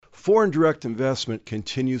Foreign direct investment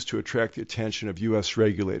continues to attract the attention of U.S.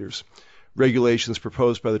 regulators. Regulations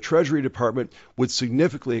proposed by the Treasury Department would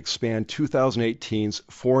significantly expand 2018's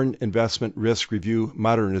Foreign Investment Risk Review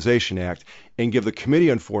Modernization Act and give the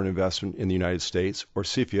Committee on Foreign Investment in the United States, or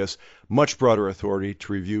CFIUS, much broader authority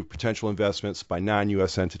to review potential investments by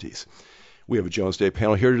non-U.S. entities. We have a Jones Day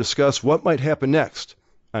panel here to discuss what might happen next.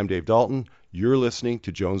 I'm Dave Dalton. You're listening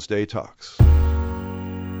to Jones Day Talks.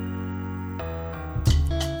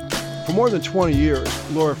 For more than 20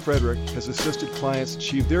 years, Laura Frederick has assisted clients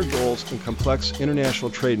achieve their goals in complex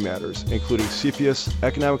international trade matters, including CFIUS,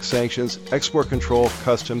 economic sanctions, export control,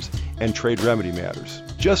 customs, and trade remedy matters.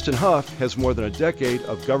 Justin Huff has more than a decade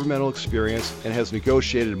of governmental experience and has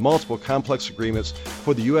negotiated multiple complex agreements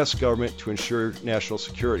for the U.S. government to ensure national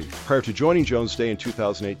security. Prior to joining Jones Day in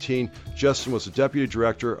 2018, Justin was the Deputy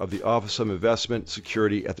Director of the Office of Investment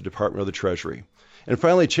Security at the Department of the Treasury. And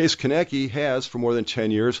finally, Chase Konecki has, for more than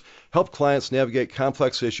 10 years, helped clients navigate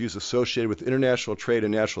complex issues associated with international trade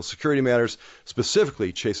and national security matters.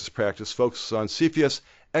 Specifically, Chase's practice focuses on CFIUS,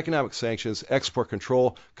 economic sanctions, export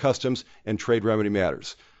control, customs, and trade remedy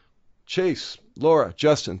matters. Chase, Laura,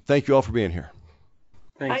 Justin, thank you all for being here.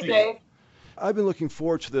 Thanks. Hi, Dave. I've been looking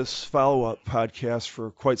forward to this follow-up podcast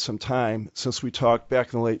for quite some time since we talked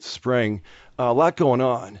back in the late spring. A lot going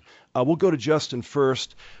on. We'll go to Justin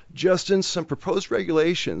first. Justin, some proposed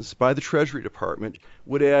regulations by the Treasury Department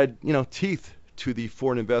would add, teeth to the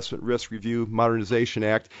Foreign Investment Risk Review Modernization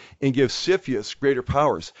Act and give CFIUS greater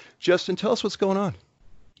powers. Justin, tell us what's going on.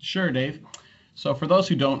 Sure, Dave. So for those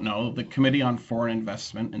who don't know, the Committee on Foreign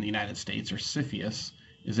Investment in the United States, or CFIUS,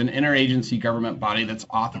 is an interagency government body that's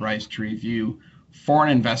authorized to review foreign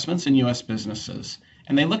investments in U.S. businesses.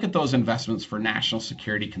 And they look at those investments for national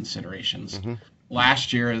security considerations. Mm-hmm.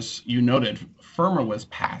 Last year, as you noted, FIRMA was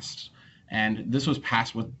passed, and this was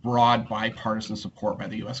passed with broad bipartisan support by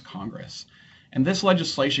the U.S. Congress. And this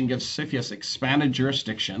legislation gives CFIUS expanded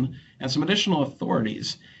jurisdiction and some additional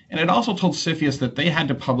authorities. And it also told CFIUS that they had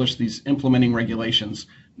to publish these implementing regulations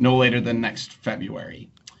no later than next February.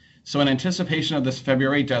 So in anticipation of this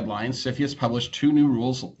February deadline, CFIUS published 2 new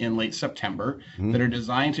rules in late September that are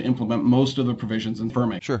designed to implement most of the provisions in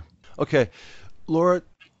FIRMA. Sure. Okay. Laura,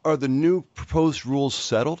 are the new proposed rules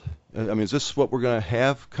settled? I mean, is this what we're going to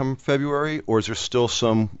have come February, or is there still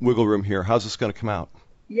some wiggle room here? How's this going to come out?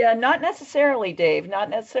 Yeah, not necessarily, Dave, not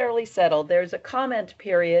necessarily settled. There's a comment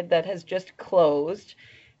period that has just closed,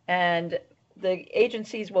 and the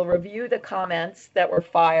agencies will review the comments that were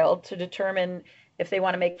filed to determine if they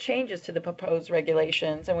want to make changes to the proposed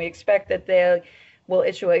regulations. And we expect that they will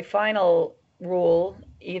issue a final rule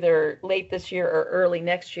either late this year or early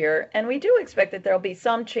next year. And we do expect that there'll be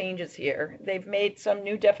some changes here. They've made some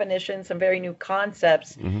new definitions, some very new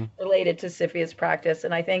concepts related to CFIUS practice.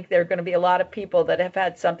 And I think there are going to be a lot of people that have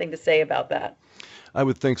had something to say about that. I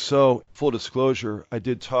would think so. Full disclosure, I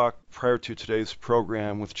did talk prior to today's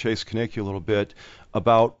program with Chase Konecki a little bit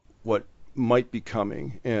about what might be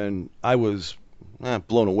coming. And I was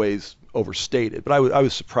blown away is overstated, but I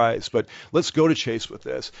was surprised. But let's go to Chase with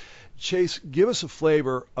this. Chase, give us a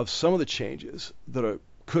flavor of some of the changes that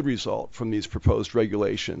could result from these proposed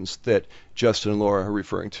regulations that Justin and Laura are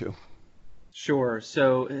referring to. Sure.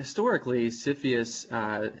 So historically,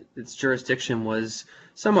 CFIUS, its jurisdiction was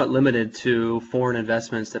somewhat limited to foreign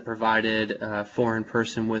investments that provided a foreign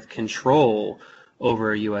person with control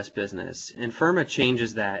over a U.S. business. And FIRMA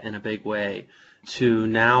changes that in a big way to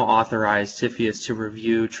now authorize CFIUS to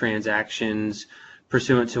review transactions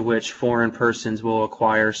pursuant to which foreign persons will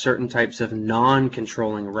acquire certain types of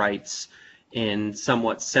non-controlling rights in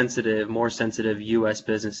somewhat sensitive, more sensitive U.S.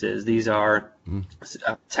 businesses. These are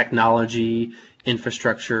technology,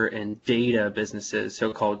 infrastructure, and data businesses,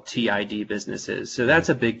 so-called TID businesses. So that's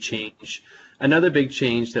a big change. Another big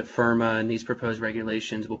change that FIRMA and these proposed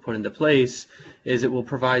regulations will put into place is it will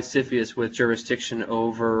provide CFIUS with jurisdiction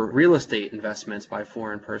over real estate investments by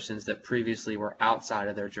foreign persons that previously were outside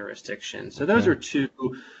of their jurisdiction. So those are 2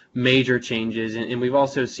 major changes. And we've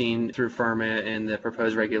also seen through FIRMA and the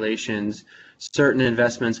proposed regulations, certain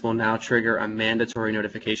investments will now trigger a mandatory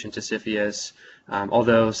notification to CFIUS,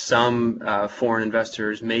 although some foreign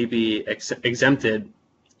investors may be exempted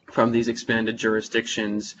from these expanded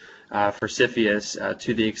jurisdictions for CFIUS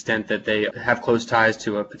to the extent that they have close ties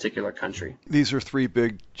to a particular country. These are 3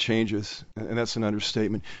 big changes, and that's an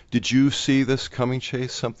understatement. Did you see this coming,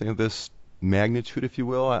 Chase, something of this magnitude, if you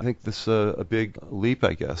will? I think this is a big leap,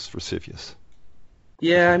 I guess, for CFIUS.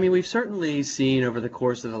 Yeah, I mean, we've certainly seen over the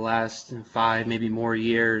course of the last 5, maybe more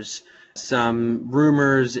years, some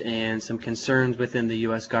rumors and some concerns within the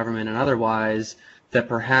U.S. government and otherwise that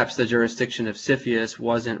perhaps the jurisdiction of CFIUS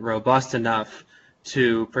wasn't robust enough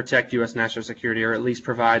to protect U.S. national security, or at least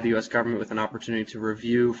provide the U.S. government with an opportunity to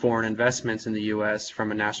review foreign investments in the U.S.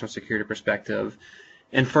 from a national security perspective.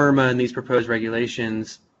 And FIRRMA and these proposed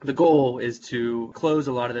regulations, the goal is to close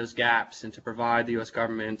a lot of those gaps and to provide the U.S.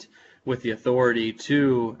 government with the authority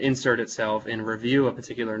to insert itself and review a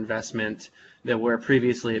particular investment that where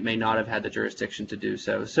previously it may not have had the jurisdiction to do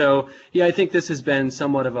so. So, yeah, I think this has been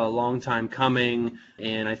somewhat of a long time coming,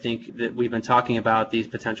 and I think that we've been talking about these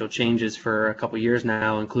potential changes for a couple years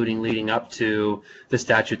now, including leading up to the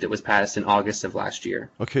statute that was passed in August of last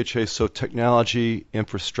year. Okay, Chase, so technology,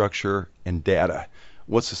 infrastructure, and data.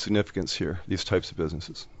 What's the significance here, these types of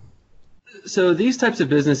businesses? So these types of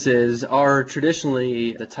businesses are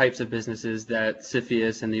traditionally the types of businesses that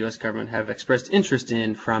CFIUS and the U.S. government have expressed interest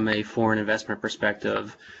in from a foreign investment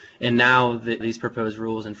perspective. And now these proposed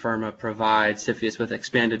rules in FIRRMA provide CFIUS with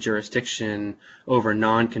expanded jurisdiction over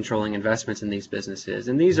non-controlling investments in these businesses.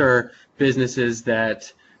 And these are businesses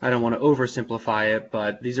that, I don't want to oversimplify it,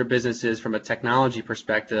 but these are businesses from a technology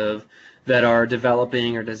perspective that are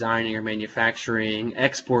developing or designing or manufacturing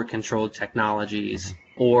export-controlled technologies,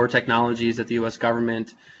 or technologies that the U.S.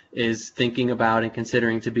 government is thinking about and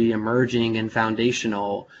considering to be emerging and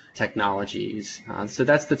foundational technologies. So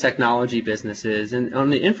that's the technology businesses. And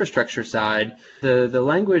on the infrastructure side, the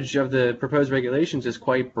language of the proposed regulations is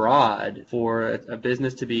quite broad. For a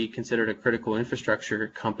business to be considered a critical infrastructure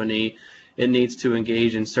company, it needs to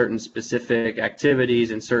engage in certain specific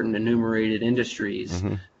activities in certain enumerated industries.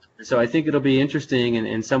 Mm-hmm. So I think it'll be interesting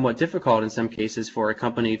and somewhat difficult in some cases for a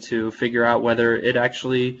company to figure out whether it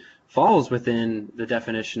actually falls within the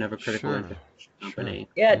definition of a critical infrastructure company.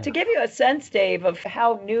 Yeah, to give you a sense, Dave, of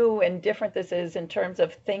how new and different this is in terms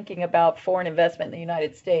of thinking about foreign investment in the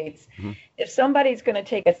United States, if somebody's going to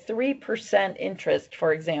take a 3% interest,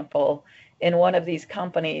 for example, in one of these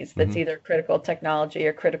companies that's either critical technology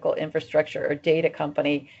or critical infrastructure or data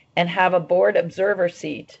company and have a board observer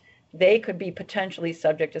seat, they could be potentially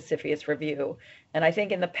subject to CFIUS review. And I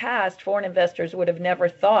think in the past, foreign investors would have never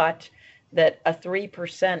thought that a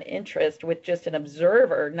 3% interest with just an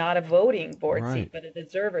observer, not a voting board seat, but an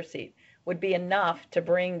observer seat, would be enough to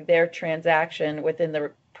bring their transaction within the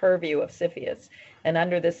purview of CFIUS. And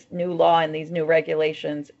under this new law and these new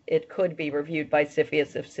regulations, it could be reviewed by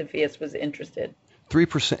CFIUS if CFIUS was interested.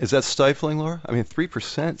 3%, is that stifling, Laura? I mean,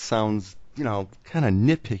 3% sounds, kind of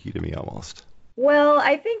nitpicky to me almost. Well,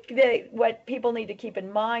 I think that what people need to keep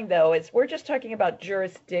in mind, though, is we're just talking about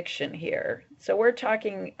jurisdiction here. So we're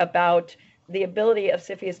talking about the ability of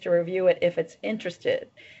CFIUS to review it if it's interested.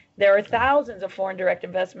 There are thousands of foreign direct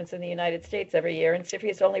investments in the United States every year, and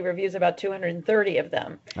CFIUS only reviews about 230 of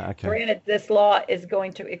them. Okay. Granted, this law is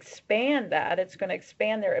going to expand that. It's going to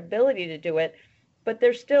expand their ability to do it, but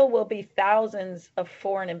there still will be thousands of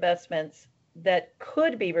foreign investments that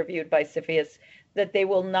could be reviewed by CFIUS that they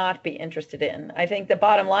will not be interested in. I think the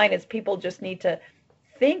bottom line is people just need to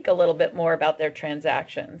think a little bit more about their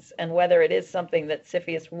transactions and whether it is something that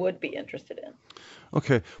CFIUS would be interested in.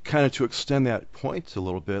 Okay, kind of to extend that point a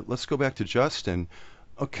little bit, let's go back to Justin.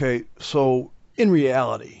 Okay, so in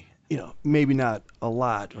reality, maybe not a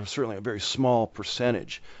lot, or certainly a very small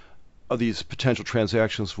percentage of these potential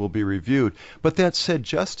transactions will be reviewed. But that said,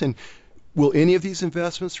 Justin, will any of these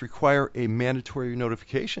investments require a mandatory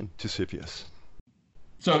notification to CFIUS?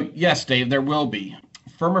 So yes, Dave, there will be.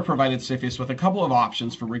 FIRRMA provided CFIUS with a couple of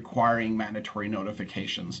options for requiring mandatory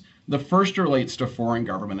notifications. The first relates to foreign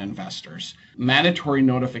government investors. Mandatory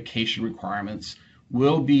notification requirements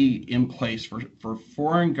will be in place for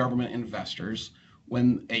foreign government investors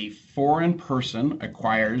when a foreign person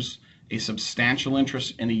acquires a substantial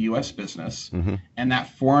interest in a U.S. business, and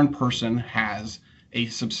that foreign person has a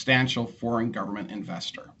substantial foreign government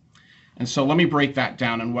investor. And so let me break that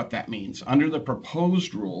down and what that means. Under the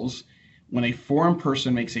proposed rules, when a foreign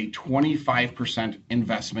person makes a 25%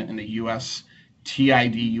 investment in a U.S.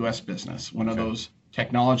 TID U.S. business, one of those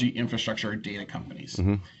technology, infrastructure, or data companies,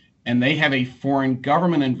 and they have a foreign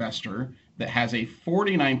government investor that has a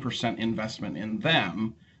 49% investment in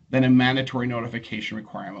them, then a mandatory notification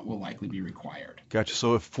requirement will likely be required. Gotcha.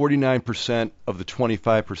 So if 49% of the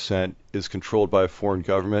 25% is controlled by a foreign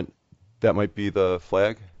government, that might be the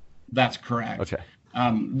flag? That's correct. Okay.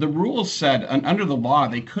 The rules said, under the law,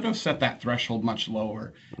 they could have set that threshold much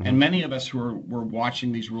lower. And many of us who were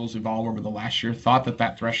watching these rules evolve over the last year thought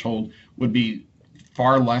that threshold would be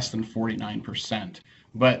far less than 49%.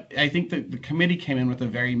 But I think that the committee came in with a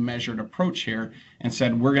very measured approach here and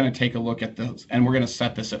said, we're going to take a look at this and we're going to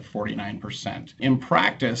set this at 49%. In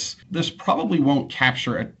practice, this probably won't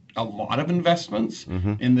capture a a lot of investments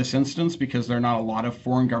in this instance because there are not a lot of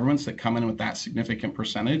foreign governments that come in with that significant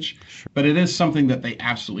percentage. Sure. But it is something that they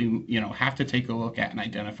absolutely, have to take a look at and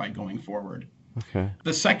identify going forward. Okay.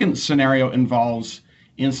 The second scenario involves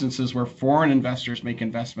instances where foreign investors make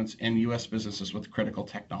investments in U.S. businesses with critical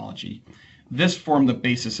technology. This formed the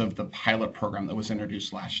basis of the pilot program that was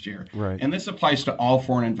introduced last year. Right. And this applies to all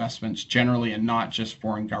foreign investments generally and not just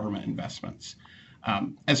foreign government investments.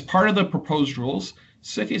 As part of the proposed rules,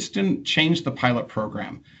 CFIUS didn't change the pilot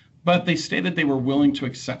program, but they stated they were willing to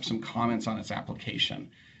accept some comments on its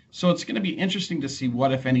application. So it's going to be interesting to see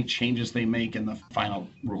what, if any, changes they make in the final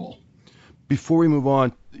rule. Before we move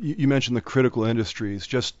on, you mentioned the critical industries.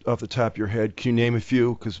 Just off the top of your head, can you name a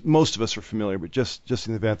few? Because most of us are familiar, but just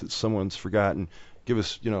in the event that someone's forgotten, give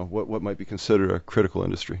us, what might be considered a critical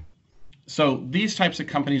industry. So these types of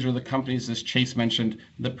companies are the companies, as Chase mentioned,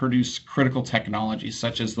 that produce critical technologies,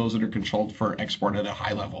 such as those that are controlled for export at a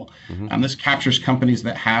high level. This captures companies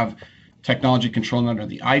that have technology controlled under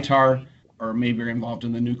the ITAR, or maybe are involved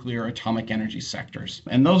in the nuclear or atomic energy sectors.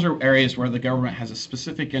 And those are areas where the government has a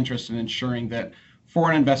specific interest in ensuring that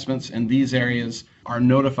foreign investments in these areas are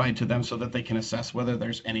notified to them so that they can assess whether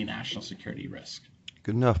there's any national security risk.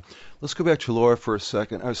 Good enough. Let's go back to Laura for a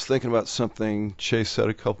second. I was thinking about something Chase said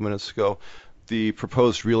a couple minutes ago, the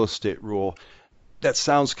proposed real estate rule. That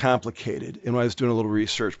sounds complicated. And when I was doing a little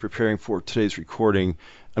research preparing for today's recording,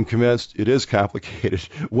 I'm convinced it is complicated.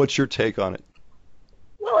 What's your take on it?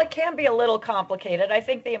 Well, it can be a little complicated. I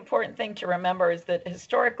think the important thing to remember is that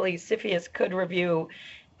historically, CFIUS could review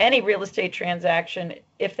any real estate transaction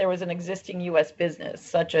if there was an existing U.S. business,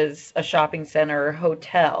 such as a shopping center or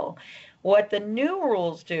hotel. What the new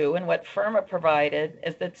rules do and what FIRMA provided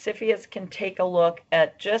is that CFIUS can take a look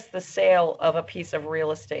at just the sale of a piece of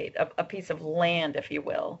real estate, a piece of land, if you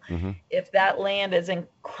will. If that land is in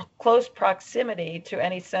close proximity to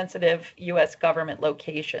any sensitive U.S. government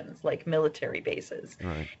locations like military bases.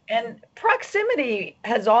 Right. And proximity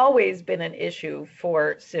has always been an issue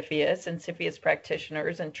for CFIUS and CFIUS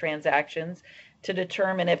practitioners and transactions to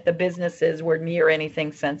determine if the businesses were near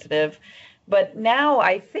anything sensitive. But now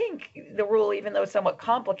I think the rule, even though somewhat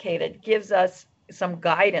complicated, gives us some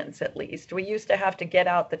guidance at least. We used to have to get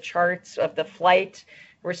out the charts of the flight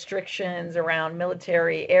restrictions around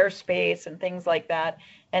military airspace and things like that.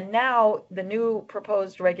 And now the new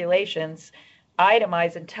proposed regulations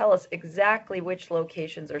itemize and tell us exactly which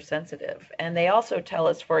locations are sensitive. And they also tell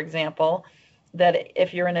us, for example, that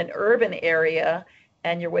if you're in an urban area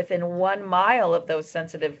and you're within 1 mile of those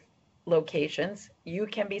sensitive locations, you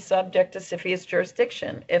can be subject to CFIUS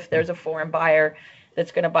jurisdiction if there's a foreign buyer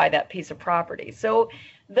that's going to buy that piece of property. So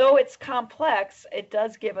though it's complex, it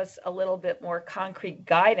does give us a little bit more concrete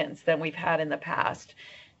guidance than we've had in the past.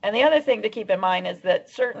 And the other thing to keep in mind is that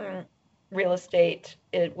certain real estate,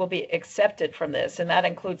 it will be accepted from this, and that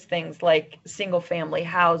includes things like single family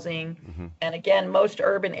housing. And again, most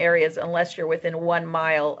urban areas, unless you're within 1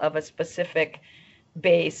 mile of a specific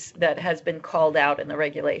base that has been called out in the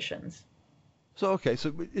regulations. So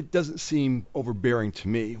it doesn't seem overbearing to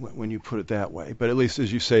me when you put it that way, but at least,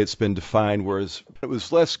 as you say, it's been defined, whereas it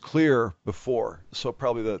was less clear before. So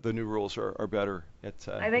probably the new rules are better.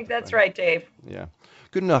 I think that's right, Dave. Yeah,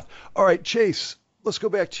 good enough. All right, Chase, let's go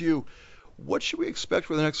back to you. What should we expect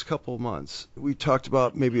for the next couple of months? We talked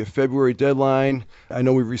about maybe a February deadline. I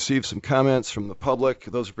know we've received some comments from the public.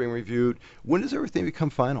 Those are being reviewed. When does everything become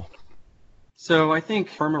final? So I think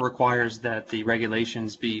FIRMA requires that the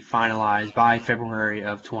regulations be finalized by February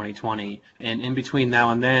of 2020. And in between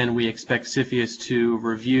now and then, we expect CFIUS to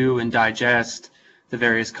review and digest the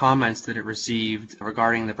various comments that it received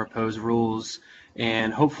regarding the proposed rules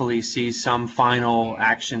and hopefully see some final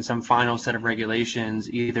action, some final set of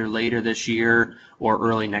regulations either later this year or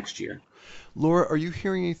early next year. Laura, are you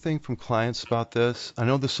hearing anything from clients about this? I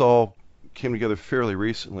know this all came together fairly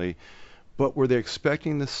recently. But were they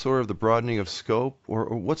expecting this sort of the broadening of scope, or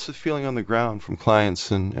what's the feeling on the ground from clients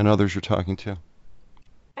and others you're talking to?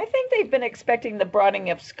 I think they've been expecting the broadening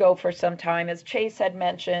of scope for some time. As Chase had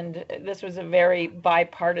mentioned, this was a very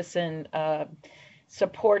bipartisan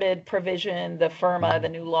supported provision, the FIRMA, the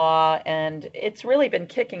new law, and it's really been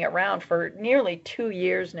kicking around for nearly 2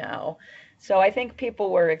 years now. So I think people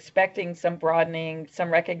were expecting some broadening, some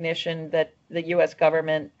recognition that the U.S.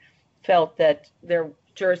 government felt that their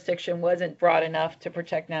jurisdiction wasn't broad enough to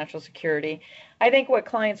protect national security. I think what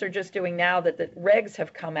clients are just doing now that the regs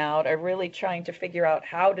have come out are really trying to figure out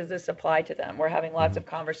how does this apply to them. We're having lots of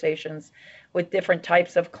conversations with different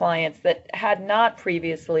types of clients that had not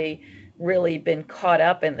previously really been caught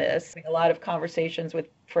up in this. A lot of conversations with,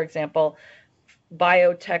 for example,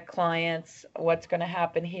 biotech clients, what's going to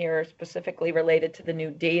happen here specifically related to the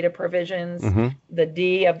new data provisions, the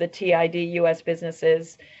D of the TID U.S.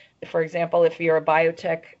 businesses. For example, if you're a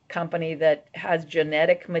biotech company that has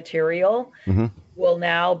genetic material, will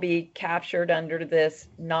now be captured under this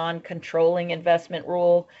non-controlling investment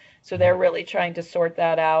rule. So they're really trying to sort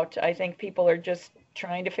that out. I think people are just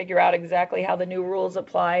trying to figure out exactly how the new rules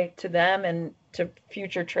apply to them and to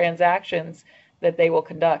future transactions that they will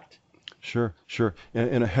conduct. Sure.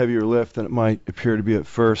 And a heavier lift than it might appear to be at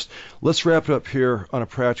first. Let's wrap it up here on a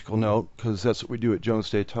practical note, because that's what we do at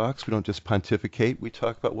Jones Day Talks. We don't just pontificate. We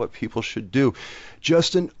talk about what people should do.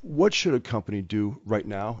 Justin, what should a company do right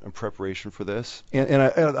now in preparation for this? And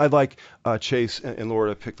I'd like Chase and Laura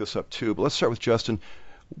to pick this up too, but let's start with Justin.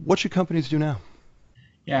 What should companies do now?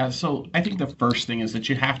 Yeah, so I think the first thing is that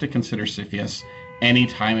you have to consider CFIUS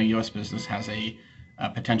anytime a U.S. business has a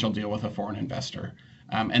potential deal with a foreign investor.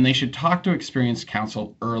 And they should talk to experienced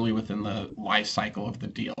counsel early within the life cycle of the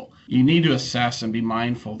deal. You need to assess and be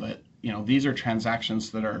mindful that, these are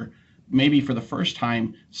transactions that are maybe for the first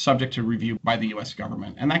time subject to review by the U.S.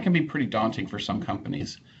 government. And that can be pretty daunting for some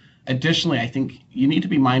companies. Additionally, I think you need to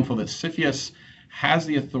be mindful that CFIUS has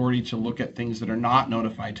the authority to look at things that are not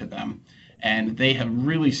notified to them. And they have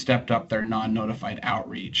really stepped up their non-notified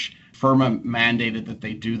outreach. FIRMA mandated that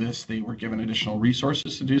they do this. They were given additional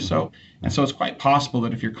resources to do so. And so it's quite possible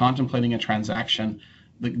that if you're contemplating a transaction,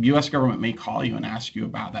 the U.S. government may call you and ask you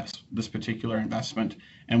about this particular investment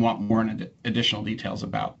and want more additional details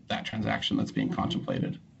about that transaction that's being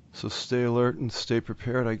contemplated. So stay alert and stay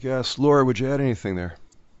prepared, I guess. Laura, would you add anything there?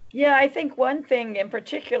 Yeah, I think one thing in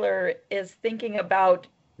particular is thinking about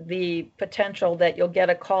the potential that you'll get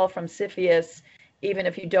a call from CFIUS even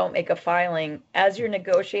if you don't make a filing. As you're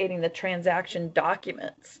negotiating the transaction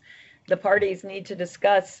documents, the parties need to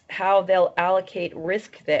discuss how they'll allocate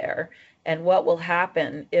risk there and what will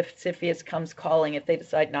happen if CFIUS comes calling if they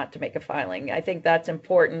decide not to make a filing. I think that's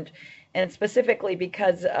important, and specifically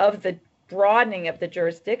because of the broadening of the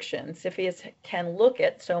jurisdiction, CFIUS can look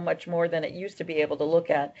at so much more than it used to be able to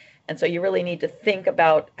look at. And so you really need to think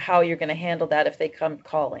about how you're going to handle that if they come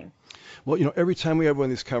calling. Well, every time we have one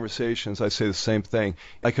of these conversations, I say the same thing.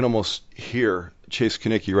 I can almost hear Chase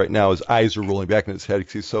Konicki right now. His eyes are rolling back in his head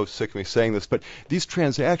because he's so sick of me saying this. But these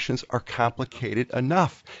transactions are complicated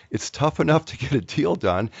enough. It's tough enough to get a deal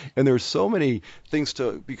done. And there's so many things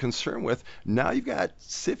to be concerned with. Now you've got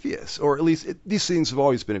CFIUS, or at least these things have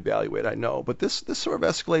always been evaluated, I know. But this sort of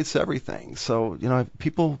escalates everything. So,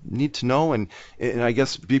 people need to know and I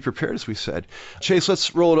guess be prepared, as we said. Chase,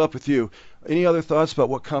 let's roll it up with you. Any other thoughts about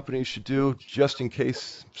what companies should do just in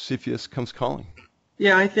case CFIUS comes calling?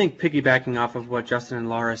 Yeah, I think piggybacking off of what Justin and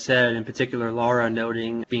Laura said, in particular Laura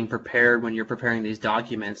noting being prepared when you're preparing these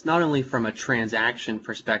documents, not only from a transaction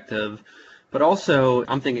perspective, but also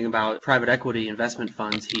I'm thinking about private equity investment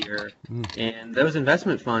funds here. And those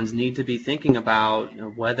investment funds need to be thinking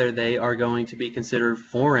about whether they are going to be considered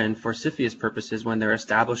foreign for CFIUS purposes when they're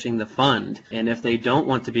establishing the fund. And if they don't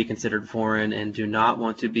want to be considered foreign and do not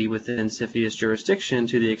want to be within CFIUS jurisdiction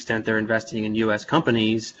to the extent they're investing in U.S.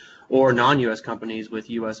 companies or non-U.S. companies with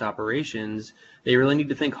U.S. operations, they really need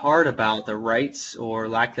to think hard about the rights or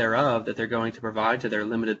lack thereof that they're going to provide to their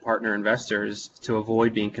limited partner investors to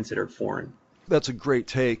avoid being considered foreign. That's a great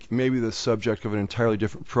take, maybe the subject of an entirely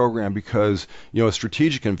different program because, a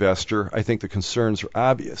strategic investor, I think the concerns are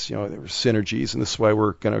obvious. There are synergies, and this is why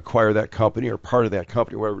we're going to acquire that company or part of that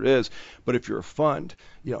company, whatever it is. But if you're a fund,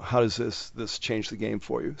 how does this change the game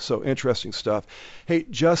for you? So interesting stuff. Hey,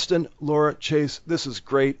 Justin, Laura, Chase, this is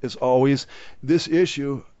great as always. This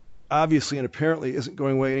issue obviously and apparently isn't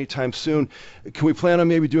going away anytime soon. Can we plan on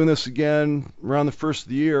maybe doing this again around the first of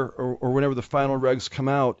the year or whenever the final regs come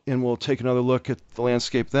out, and we'll take another look at the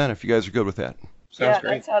landscape then, if you guys are good with that? Sounds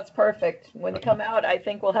great. That sounds perfect. When they come out, I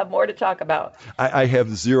think we'll have more to talk about. I have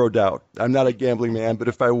zero doubt. I'm not a gambling man, but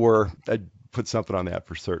if I were, I'd put something on that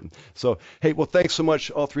for certain. So, hey, well, thanks so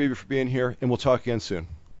much, all three of you, for being here, and we'll talk again soon.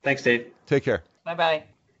 Thanks, Dave. Take care. Bye-bye.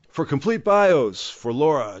 For complete bios for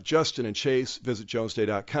Laura, Justin, and Chase, visit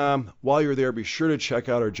jonesday.com. While you're there, be sure to check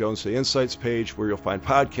out our Jones Day Insights page, where you'll find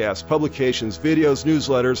podcasts, publications, videos,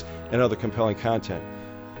 newsletters, and other compelling content.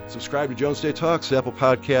 Subscribe to Jones Day Talks, Apple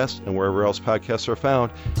Podcasts, and wherever else podcasts are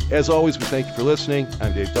found. As always, we thank you for listening.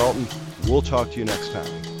 I'm Dave Dalton. We'll talk to you next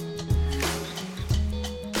time.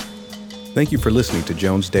 Thank you for listening to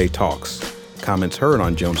Jones Day Talks. Comments heard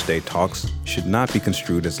on Jones Day Talks should not be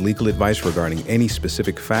construed as legal advice regarding any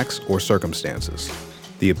specific facts or circumstances.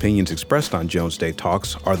 The opinions expressed on Jones Day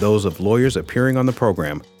Talks are those of lawyers appearing on the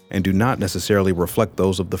program and do not necessarily reflect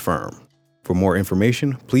those of the firm. For more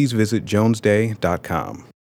information, please visit jonesday.com.